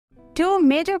Two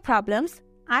major problems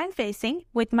I'm facing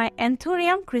with my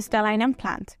Anthurium crystallinum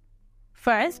plant.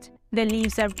 First, the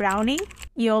leaves are browning,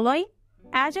 yellowy,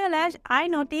 as well as I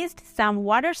noticed some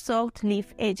water-soaked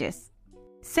leaf edges.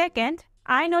 Second,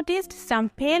 I noticed some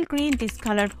pale green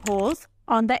discolored holes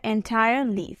on the entire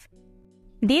leaf.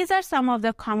 These are some of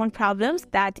the common problems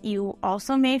that you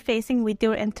also may be facing with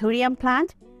your Anthurium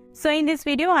plant. So in this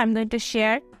video, I'm going to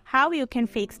share how you can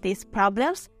fix these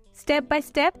problems step by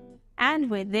step. And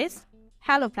with this,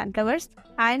 hello plant lovers,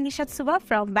 I am Nishat Suba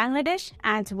from Bangladesh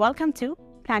and welcome to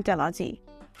Plantology.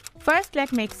 First,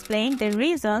 let me explain the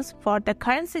reasons for the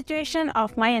current situation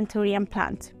of my Anthurium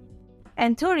plant.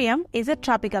 Anthurium is a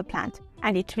tropical plant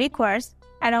and it requires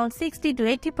around 60 to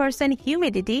 80%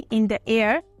 humidity in the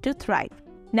air to thrive.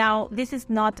 Now, this is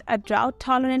not a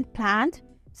drought-tolerant plant,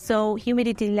 so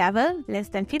humidity level less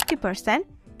than 50%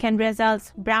 can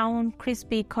result brown,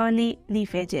 crispy, curly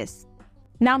leaf edges.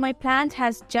 Now, my plant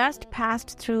has just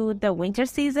passed through the winter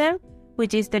season,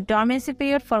 which is the dormancy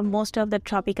period for most of the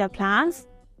tropical plants,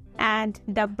 and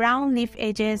the brown leaf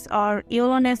edges or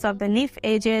yellowness of the leaf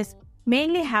edges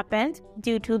mainly happened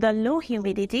due to the low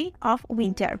humidity of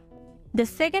winter. The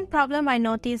second problem I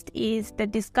noticed is the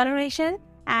discoloration,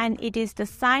 and it is the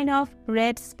sign of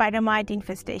red spider mite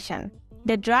infestation.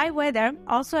 The dry weather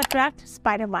also attracts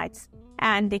spider mites,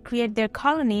 and they create their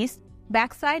colonies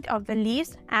backside of the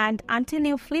leaves, and until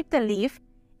you flip the leaf,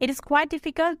 it is quite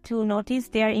difficult to notice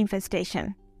their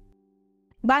infestation.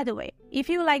 By the way, if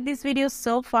you like this video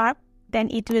so far, then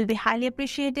it will be highly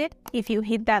appreciated if you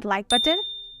hit that like button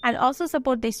and also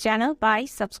support this channel by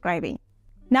subscribing.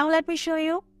 Now let me show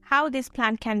you how this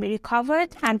plant can be recovered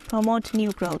and promote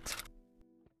new growth.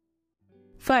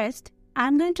 First,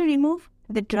 I'm going to remove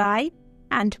the dry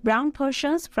and brown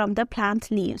portions from the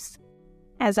plant leaves.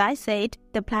 As I said,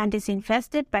 the plant is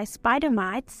infested by spider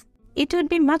mites. It would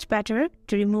be much better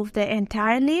to remove the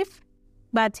entire leaf,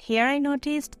 but here I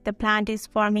noticed the plant is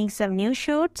forming some new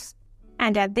shoots,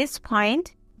 and at this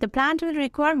point, the plant will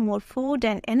require more food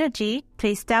and energy to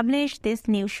establish these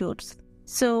new shoots.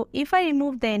 So if I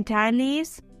remove the entire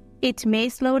leaves, it may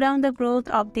slow down the growth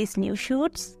of these new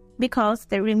shoots because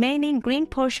the remaining green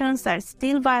portions are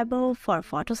still viable for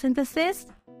photosynthesis.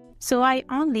 So I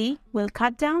only will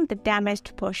cut down the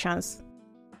damaged portions.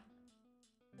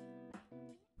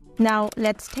 Now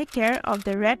let's take care of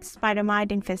the red spider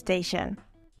mite infestation.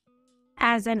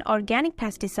 As an organic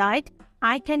pesticide,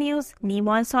 I can use neem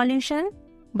oil solution,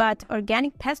 but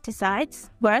organic pesticides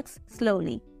works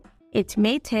slowly. It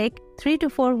may take 3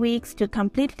 to 4 weeks to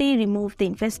completely remove the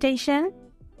infestation,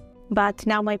 but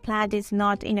now my plant is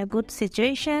not in a good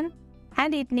situation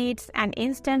and it needs an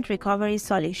instant recovery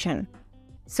solution.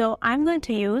 So I'm going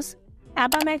to use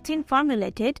abamectin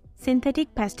formulated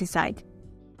synthetic pesticide.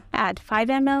 Add 5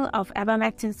 ml of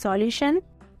abamectin solution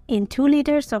in 2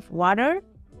 liters of water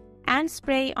and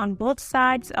spray on both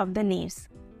sides of the leaves.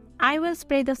 I will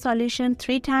spray the solution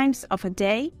 3 times of a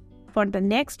day for the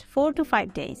next 4 to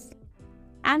 5 days,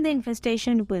 and the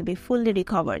infestation will be fully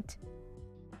recovered.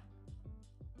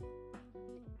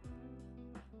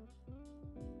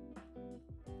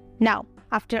 Now,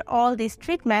 after all these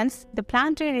treatments, the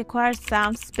plant will require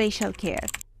some special care.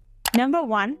 Number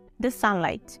 1, the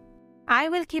sunlight. I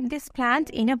will keep this plant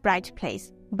in a bright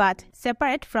place, but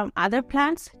separate from other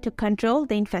plants to control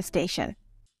the infestation.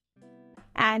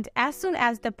 And as soon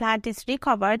as the plant is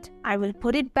recovered, I will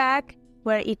put it back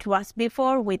where it was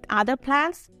before with other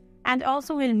plants, and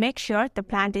also will make sure the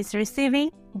plant is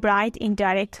receiving bright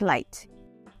indirect light.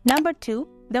 Number 2,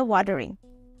 the watering.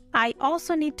 I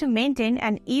also need to maintain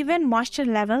an even moisture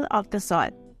level of the soil.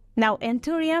 Now,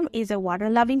 Anthurium is a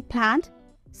water-loving plant,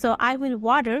 so I will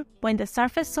water when the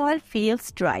surface soil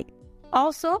feels dry.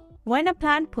 Also, when a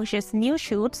plant pushes new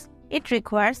shoots, it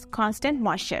requires constant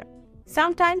moisture.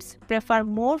 Sometimes prefer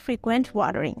more frequent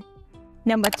watering.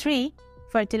 Number 3,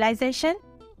 fertilization.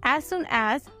 As soon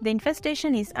as the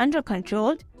infestation is under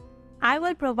control, I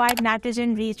will provide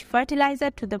nitrogen-rich fertilizer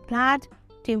to the plant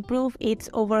to improve its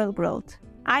overall growth.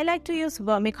 I like to use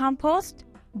vermicompost,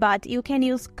 but you can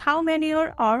use cow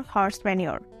manure or horse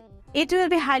manure. It will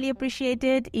be highly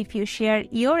appreciated if you share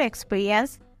your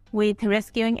experience with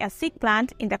rescuing a sick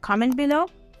plant in the comment below.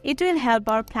 It will help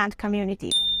our plant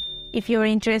community. If you are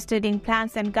interested in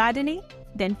plants and gardening,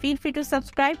 then feel free to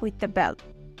subscribe with the bell.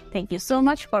 Thank you so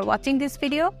much for watching this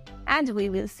video, and we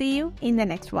will see you in the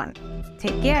next one.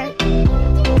 Take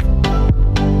care.